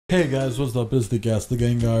Hey guys, what's up? It's the Gas the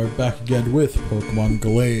Gengar back again with Pokemon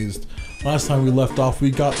Glazed. Last time we left off,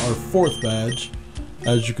 we got our 4th badge.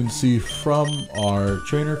 As you can see from our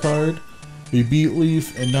trainer card, we beat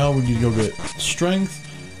Leaf, and now we need to go get Strength.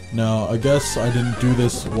 Now, I guess I didn't do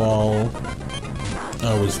this while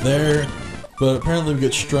I was there, but apparently we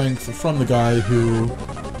get Strength from the guy who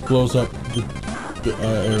blows up the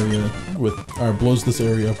area with, or blows this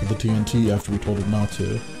area up with the TNT after we told him not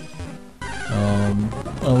to.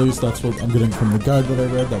 At least that's what I'm getting from the guide that I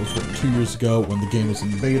read. That was written 2 years ago when the game was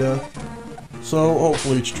in beta. So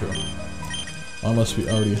hopefully it's true. Unless we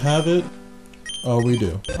already have it. Oh, we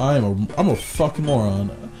do. I'm a fucking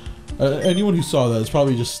moron. Anyone who saw that is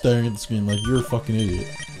probably just staring at the screen like, you're a fucking idiot.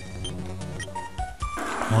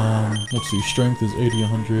 Let's see. Strength is 80,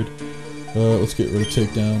 100. Let's get rid of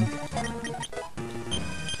Takedown.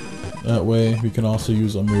 That way we can also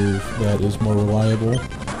use a move that is more reliable.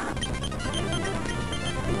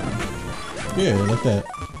 Yeah, like that.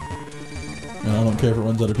 And I don't care if it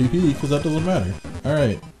runs out of PP, because that doesn't matter.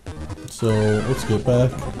 Alright. So, let's get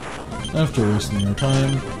back. After wasting our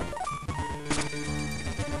time.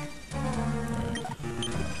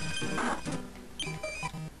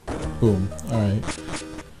 Boom. Alright.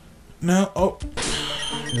 Now, oh!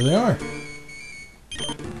 Here they are!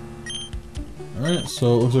 Alright,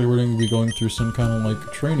 so it looks like we're going to be going through some kind of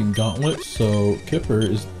like training gauntlet, so Kipper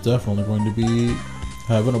is definitely going to be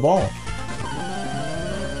having a ball.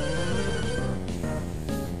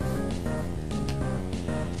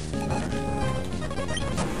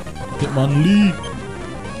 Hitmonlee!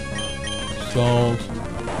 Solved.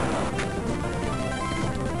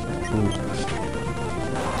 Ooh.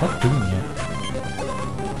 Stop doing that.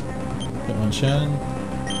 Hitmonchan.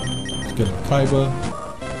 Let's get a Kaiba.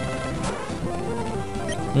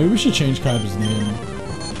 Maybe we should change Kaiba's name.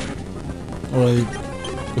 Or like,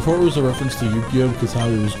 before it was a reference to Yu-Gi-Oh! Because how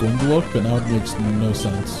he was going to look, but now it makes no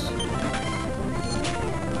sense.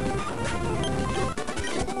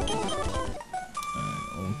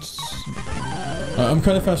 I'm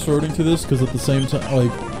kind of fast forwarding to this because at the same time,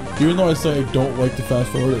 like, even though I say I don't like to fast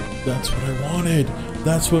forward it, that's what I wanted.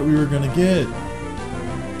 That's what we were gonna get.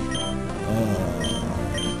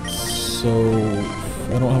 So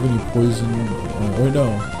I don't have any poison. Wait, no.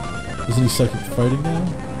 Isn't he psychic fighting now?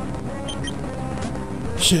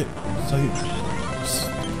 Shit. Psychic.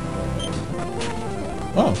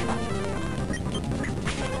 Oh.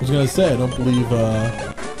 I was gonna say I don't believe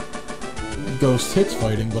Ghost hits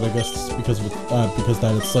fighting, but I guess because of it, because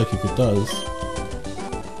that is psychic, it does.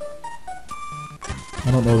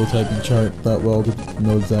 I don't know the typing chart that well to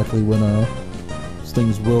know exactly when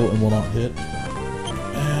things will and will not hit.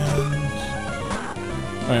 And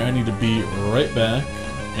alright, I need to be right back,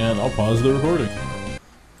 and I'll pause the recording.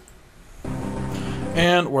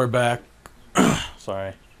 And we're back.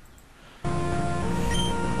 Sorry. I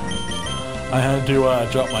had to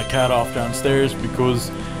drop my cat off downstairs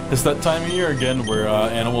because it's that time of year again where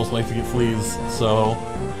animals like to get fleas, so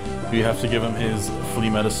we have to give him his flea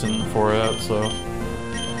medicine for it, so...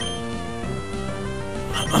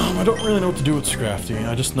 I don't really know what to do with Scrafty.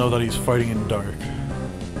 I just know that he's fighting in Dark.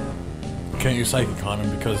 Can't use Psychic on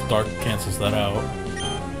him because Dark cancels that out.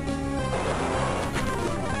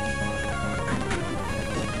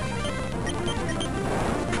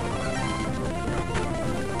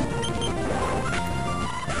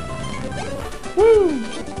 Woo!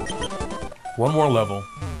 One more level.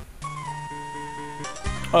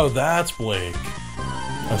 Oh, that's Blake.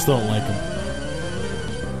 I still don't like him.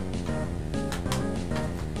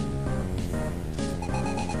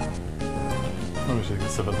 Let me see if I can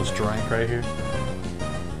sip of this drink right here.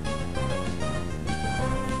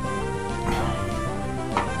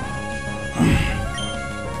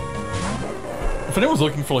 If anyone's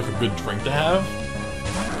looking for like a good drink to have,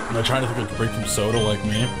 and they're trying to think of a drink from soda like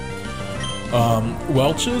me,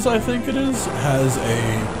 Welch's, I think it is, has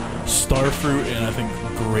a starfruit and I think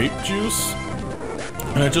grape juice,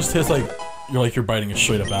 and it just tastes like you're biting a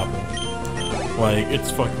straight up apple. Like,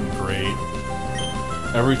 it's fucking great.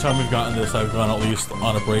 Every time we've gotten this, I've gone at least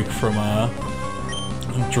on a break from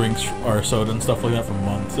drinks or soda and stuff like that for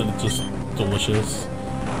months, and it's just delicious.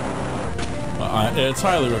 It's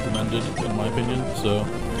highly recommended, in my opinion, so...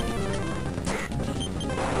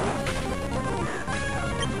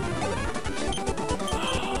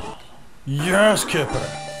 Yes, Kipper!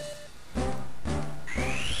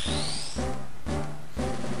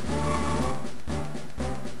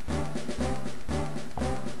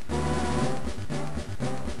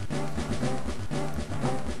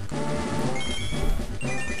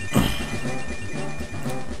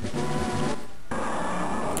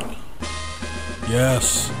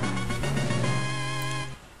 Yes.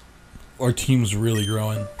 our team's really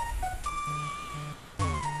growing.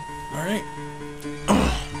 Alright.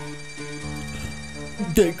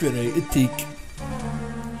 Decorate a teak.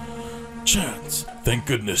 Chance, thank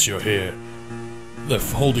goodness you're here. They're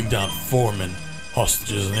holding down foreman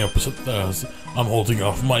hostages in the opposite. I'm holding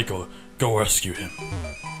off Michael. Go rescue him.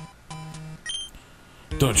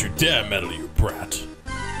 Don't you dare meddle, you brat.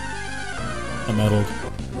 I meddled.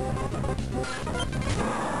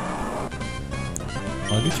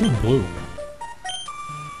 Why'd you turn blue?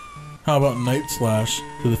 How about Night Slash?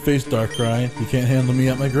 To the face, Darkrai. You can't handle me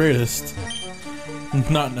at my greatest.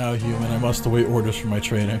 Not now, human. I must await orders from my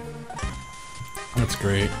trainer. That's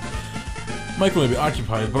great. Michael may be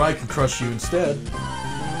occupied, but I can crush you instead.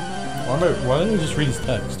 Why didn't I just read his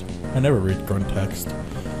text? I never read grunt text.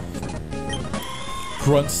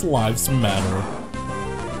 Grunts' lives matter.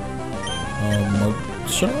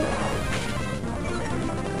 Mudshot?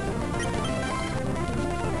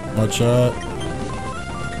 Mudshot.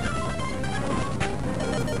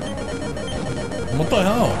 What the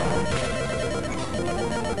hell?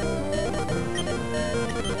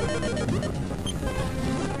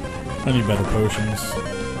 I need better potions.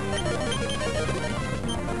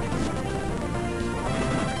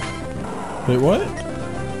 Wait, what?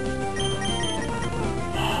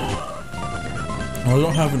 Well, I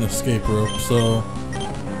don't have an escape rope, so...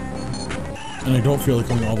 And I don't feel like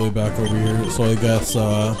coming all the way back over here, so I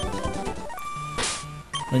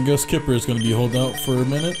guess Kipper is going to be holding out for a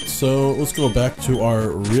minute, so let's go back to our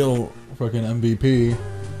real fucking MVP.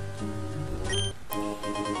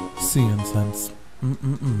 Sea Incense.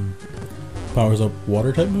 Powers up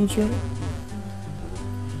water type moves, right?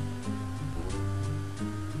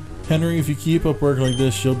 Henry, if you keep up work like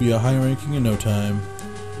this, you'll be a high ranking in no time.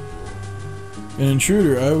 An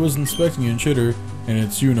intruder, I was inspecting an intruder, and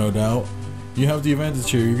it's you, no doubt. You have the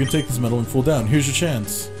advantage here, you can take this medal and fall down. Here's your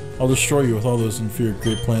chance. I'll destroy you with all those inferior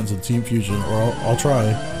great plans of Team Fusion, or I'll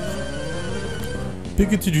try.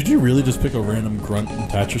 Pikachu, did you really just pick a random grunt and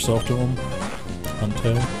attach yourself to him?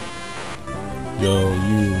 Huntail? Yo,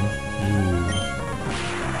 you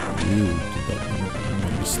did that. You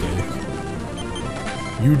made a mistake.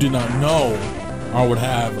 You did not know I would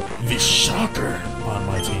have the Shocker on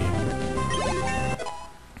my team.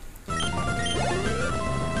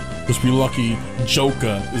 Just be lucky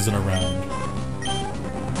Joka isn't around.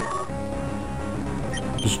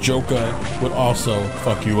 Because Joka would also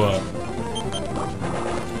fuck you up.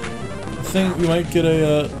 I think we might get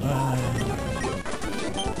a,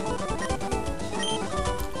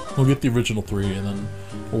 we'll get the original 3 and then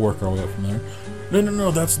we'll work our way up from there.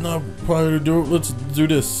 No, that's not prior to do it. Let's do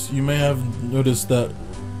this. You may have noticed that,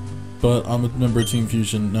 but I'm a member of Team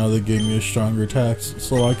Fusion. Now they gave me a stronger attacks,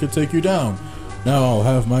 so I could take you down. Now I'll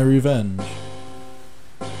have my revenge.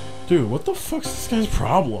 Dude, what the fuck's this guy's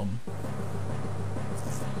problem?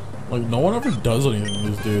 Like, no one ever does anything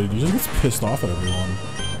with this dude. He just gets pissed off at everyone.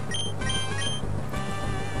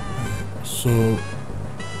 So,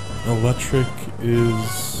 electric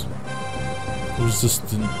is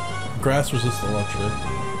resistant. Grass resists electric.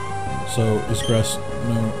 So, is grass...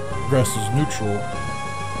 No, grass is neutral.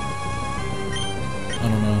 I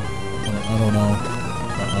don't know. I don't know.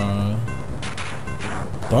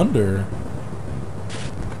 Thunder?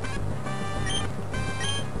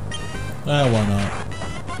 Why not?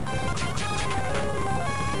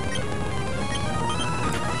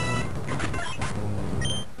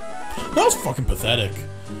 That was fucking pathetic.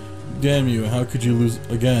 Damn you, how could you lose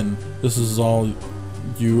again? This is all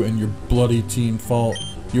you and your bloody team fault.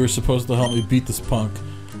 You were supposed to help me beat this punk,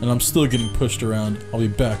 and I'm still getting pushed around. I'll be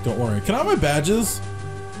back, don't worry. Can I have my badges?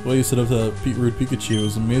 The way you set up the rude Pikachu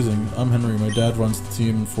was amazing. I'm Henry, my dad runs the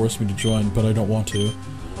team and forced me to join, but I don't want to.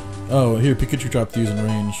 Oh, here, Pikachu dropped these in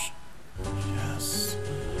range. Yes.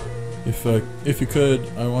 If you could,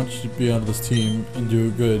 I want you to be on this team and do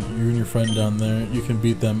it good. You and your friend down there, you can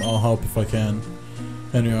beat them. I'll help if I can.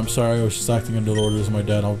 Henry, I'm sorry, I was just acting under the orders of my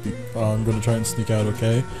dad. I'm gonna try and sneak out,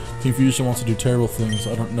 okay? Team Fusion wants to do terrible things.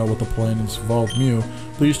 I don't know what the plan is involved. Mew,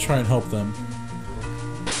 please try and help them.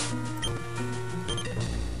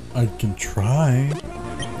 I can try.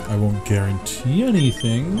 I won't guarantee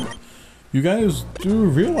anything. You guys do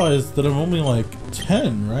realize that I'm only like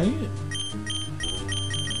 10, right?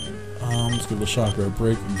 Let's give the Shocker a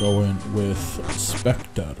break and go in with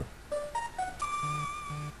Spectre.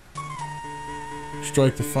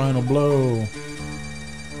 Strike the final blow.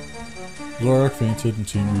 Zorak fainted and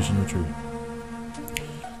Team Fusion retreat.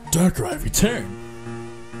 Darkrai, return!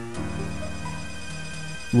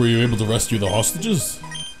 Were you able to rescue the hostages?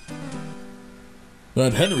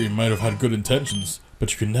 That Henry might have had good intentions,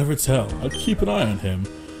 but you can never tell. I'd keep an eye on him.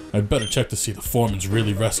 I'd better check to see the foreman's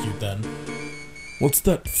really rescued then. What's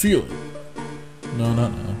that feeling? No,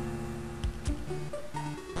 not now.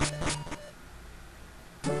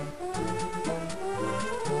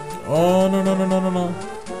 Oh, no.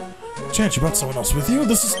 Chance, you brought someone else with you?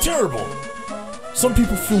 This is terrible! Some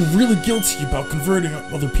people feel really guilty about converting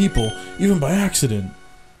other people, even by accident.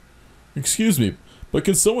 Excuse me, but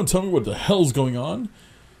can someone tell me what the hell's going on?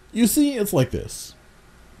 You see, it's like this.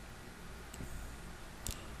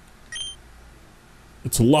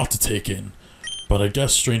 It's a lot to take in, but I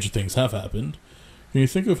guess stranger things have happened. Can you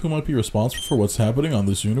think of who might be responsible for what's happening on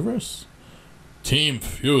this universe? Team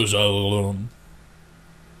Fusion.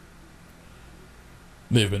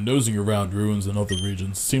 They've been nosing around ruins in other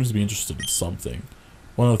regions. Seems to be interested in something.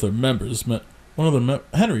 One of the members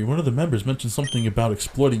mentioned something about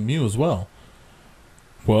exploiting Mew as well.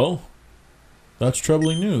 Well, that's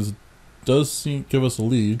troubling news. It does give us a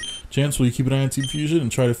lead. Chance, will you keep an eye on Team Fusion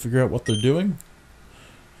and try to figure out what they're doing?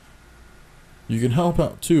 You can help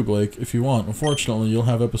out too, Blake, if you want. Unfortunately, you'll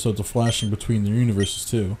have episodes of flashing between the universes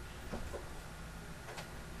too.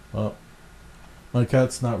 Well, my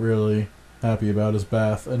cat's not really happy about his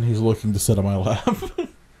bath, and he's looking to sit on my lap. Come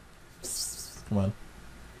on.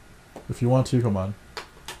 If you want to, come on.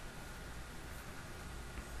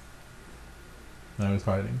 Now he's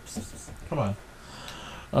hiding. Come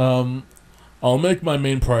on. I'll make my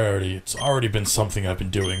main priority. It's already been something I've been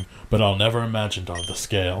doing, but I'll never imagined on the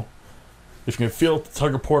scale. If you can feel the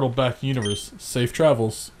tug of portal back universe, safe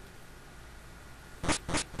travels.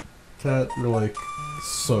 Cat, you're like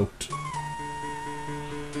soaked.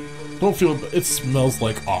 Don't feel it smells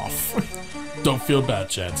like off. Don't feel bad,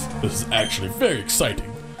 Chance. This is actually very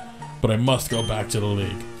exciting. But I must go back to the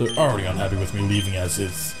League. They're already unhappy with me leaving as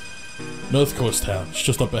is. North Coast Town, it's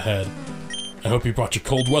just up ahead. I hope you brought your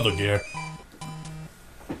cold weather gear.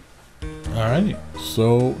 Alright,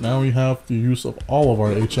 so now we have the use of all of our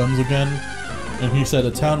HMs again. And he said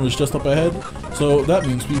a town was just up ahead, so that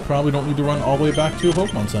means we probably don't need to run all the way back to a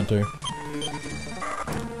Pokemon Center.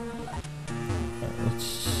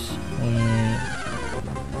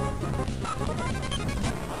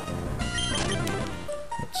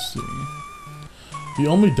 Let's see. The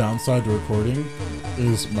only downside to recording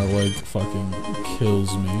is my leg fucking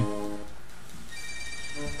kills me.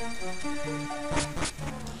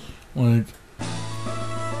 Like...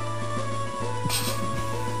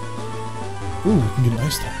 Ooh, we can get an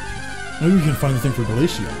ice tap. Maybe we can find the thing for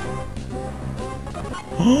Glacia.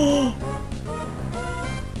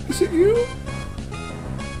 Is it you?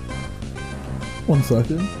 1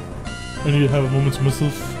 second. I need to have a moment's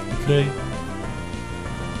missive today.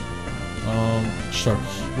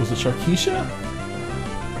 Was it Sharkeisha?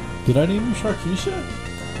 Did I name him Sharkeisha?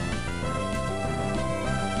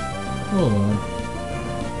 Hold on.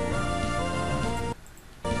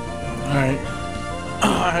 Alright.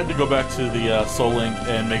 I had to go back to the Soul Link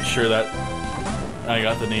and make sure that I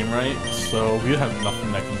got the name right. So we have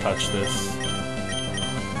nothing that can touch this.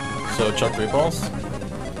 So Chuck Great Balls.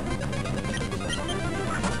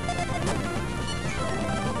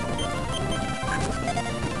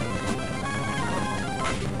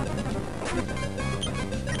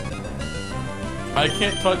 I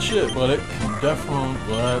can't touch it, but it can definitely...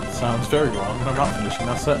 Well, that sounds very wrong, and I'm not finishing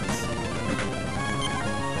that sentence.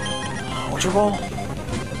 Ultra Ball?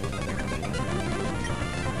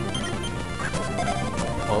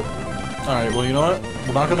 Oh. Alright, well, you know what?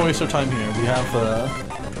 We're not gonna waste our time here. We have to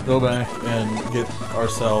go back and get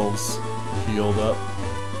ourselves healed up.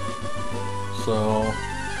 So...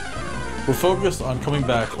 we're focused on coming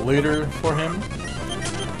back later for him.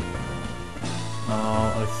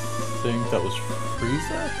 I think that was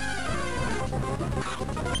Frieza?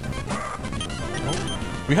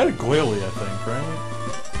 Oh. We had a Glalie, I think, right?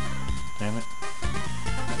 Damn it.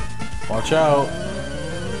 Watch out!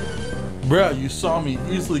 Bruh, you saw me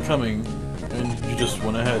easily coming, and you just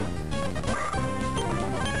went ahead.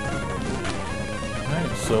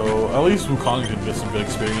 Alright, so at least Wukong's gonna get some good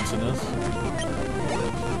experience in this.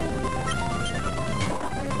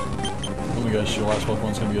 Oh my gosh, your last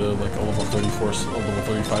Pokemon's gonna be like a level 34, a level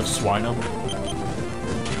 35 Swinub.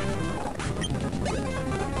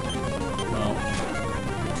 Well,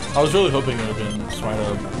 I was really hoping it would have been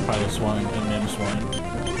Swinub, Piloswine, and Mamoswine.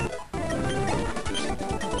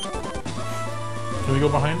 Can we go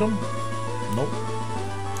behind him? Nope.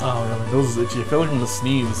 Oh, yeah, my nose is itchy. I feel like I'm gonna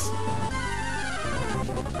sneeze.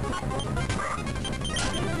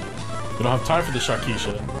 We don't have time for the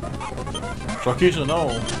Sharkeisha. Sharkeisha,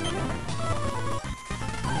 no!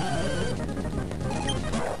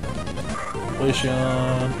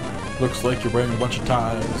 Glaceon, looks like you're wearing a bunch of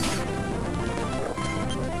ties.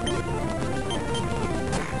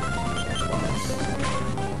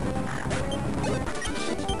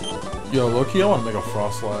 Yo, Loki, I want to make a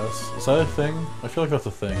Frostlass. Is that a thing? I feel like that's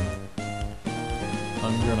a thing.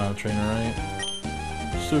 You're not a trainer, right?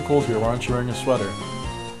 It's too cold here. Why aren't you wearing a sweater?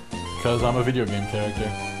 Because I'm a video game character.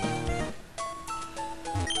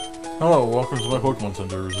 Hello, welcome to my Pokemon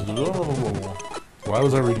Center. Why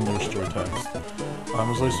was I reading the destroy text?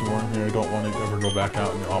 I'm as late as morning here. I don't want to ever go back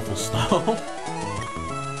out in the awful snow.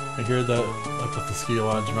 I hear that up at the Ski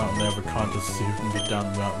Lodge mountain they have a contest to see who can get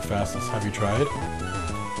down the mountain fastest. Have you tried?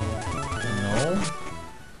 No?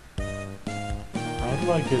 How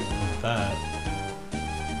do I get that?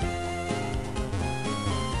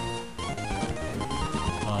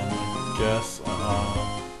 I guess,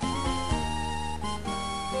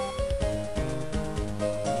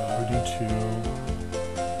 we need to...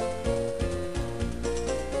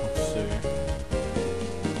 Let's see.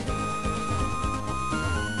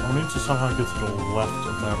 I need to somehow get to the left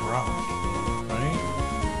of that rock, right?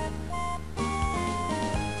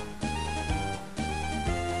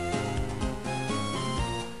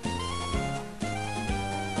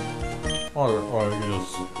 Or I could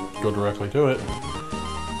just go directly to it.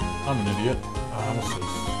 I'm an idiot. What's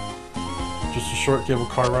this? Just a short cable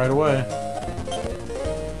car ride away.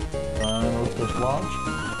 Northwest Lodge.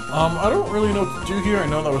 I don't really know what to do here. I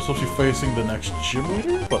know that we're supposed to be facing the next gym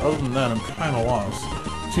leader, but other than that, I'm kind of lost.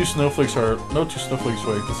 No two snowflakes right.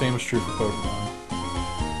 The same is true for Pokemon.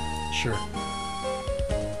 Sure.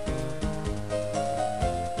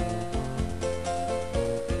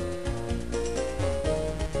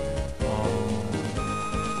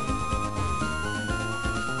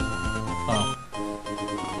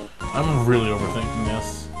 I'm really overthinking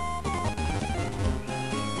this.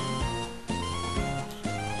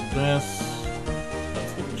 That's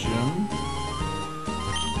the gym.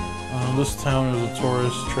 This town is a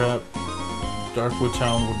tourist trap. Darkwood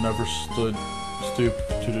Town would never stoop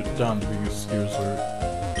down to be a ski resort. I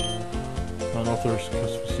don't know if there's a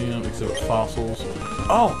museum, exhibit fossils.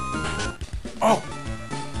 Oh! Oh!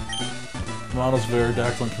 Models of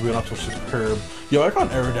Aerodactyl and Kabutops are superb. Yo, I got an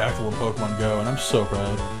Aerodactyl in Pokemon Go, and I'm so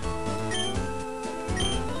proud.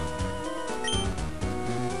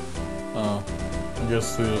 I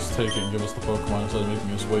guess they just take it and give us the Pokemon instead of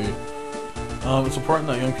making us wait. It's important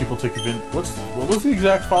that young people take advantage. What was the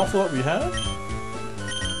exact fossil that we had?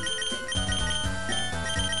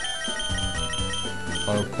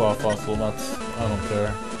 Oh, claw fossil. I don't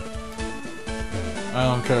care. I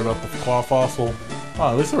don't care about the claw fossil.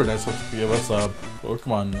 Oh, at least they were nice enough to give us a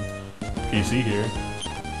Pokemon PC here.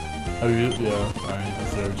 How do you? Yeah. Alright,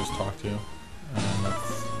 that's what I just talked to. And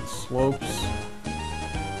that's the slopes.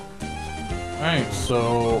 Alright,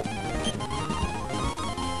 so...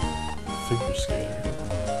 Figure skater.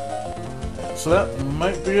 So that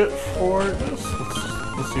might be it for this.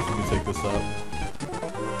 Let's see if we can take this up.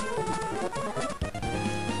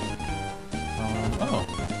 Oh.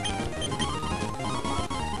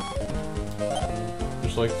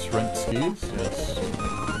 Just like to rent skis? Yes.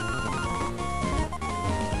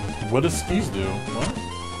 What does skis do? What?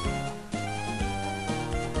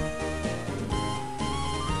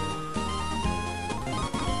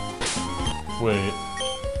 Wait,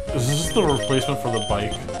 is this the replacement for the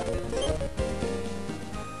bike?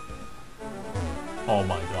 Oh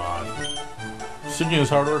my god. Singing is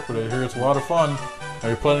hard work, but I hear it's a lot of fun. Are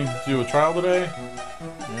you planning to do a trial today?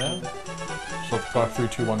 Yeah? So let's clock 3,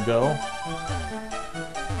 2, 1, go.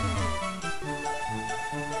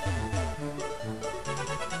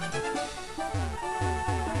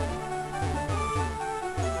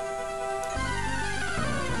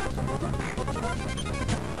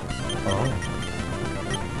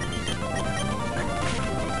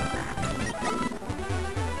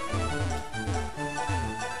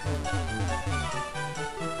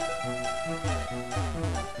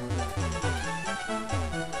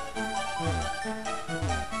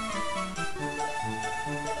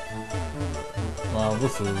 Wow,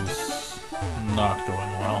 this is not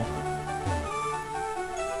going well.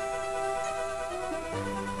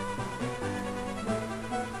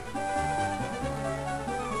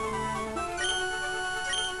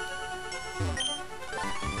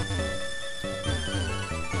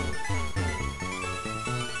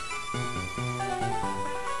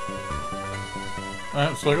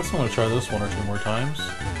 Alright, so I guess I'm gonna try this 1 or 2 more times.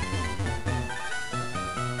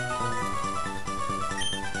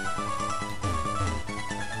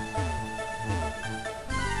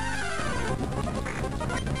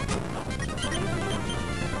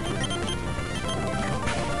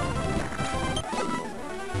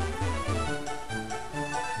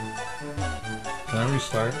 Can I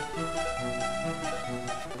restart?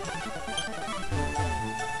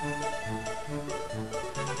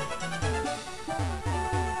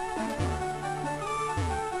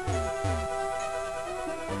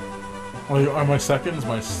 Are my seconds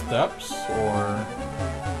my steps, or...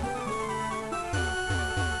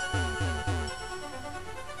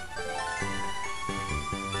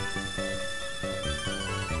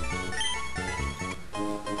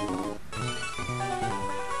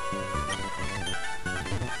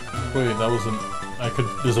 Wait, that was an...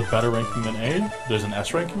 There's a better ranking than A? There's an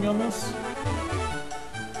S ranking on this?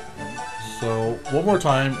 So, one more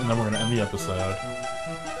time, and then we're gonna end the episode.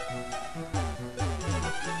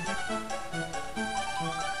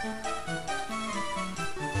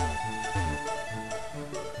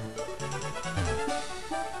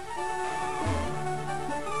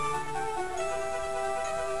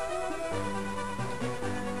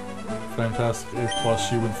 Fantastic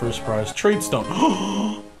A+, you win first prize. Trade stone.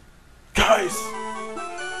 Guys!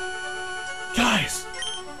 Guys!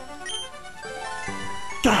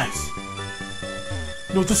 Guys!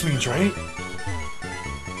 You know what this means, right?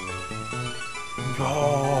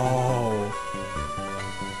 Oh.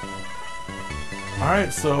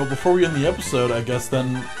 Alright, so before we end the episode, I guess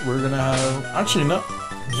then we're gonna have... Actually, no.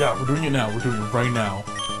 Yeah, we're doing it now. We're doing it right now.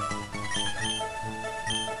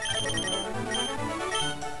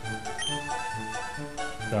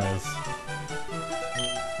 Guys.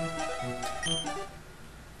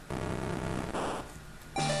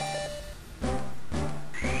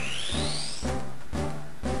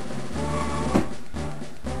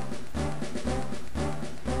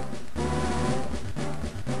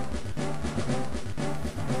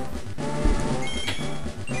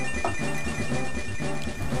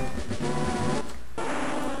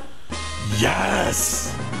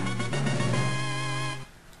 Yes!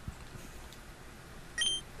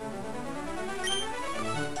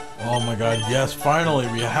 Oh my god, yes, finally,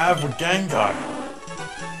 we have a Gengar!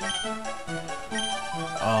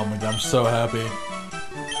 Oh my god, I'm so happy.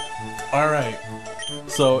 Alright,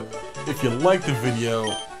 so if you liked the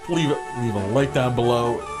video, leave a like down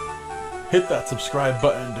below, hit that subscribe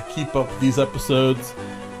button to keep up with these episodes,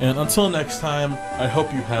 and until next time, I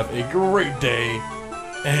hope you have a great day,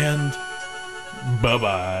 and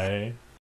bye-bye.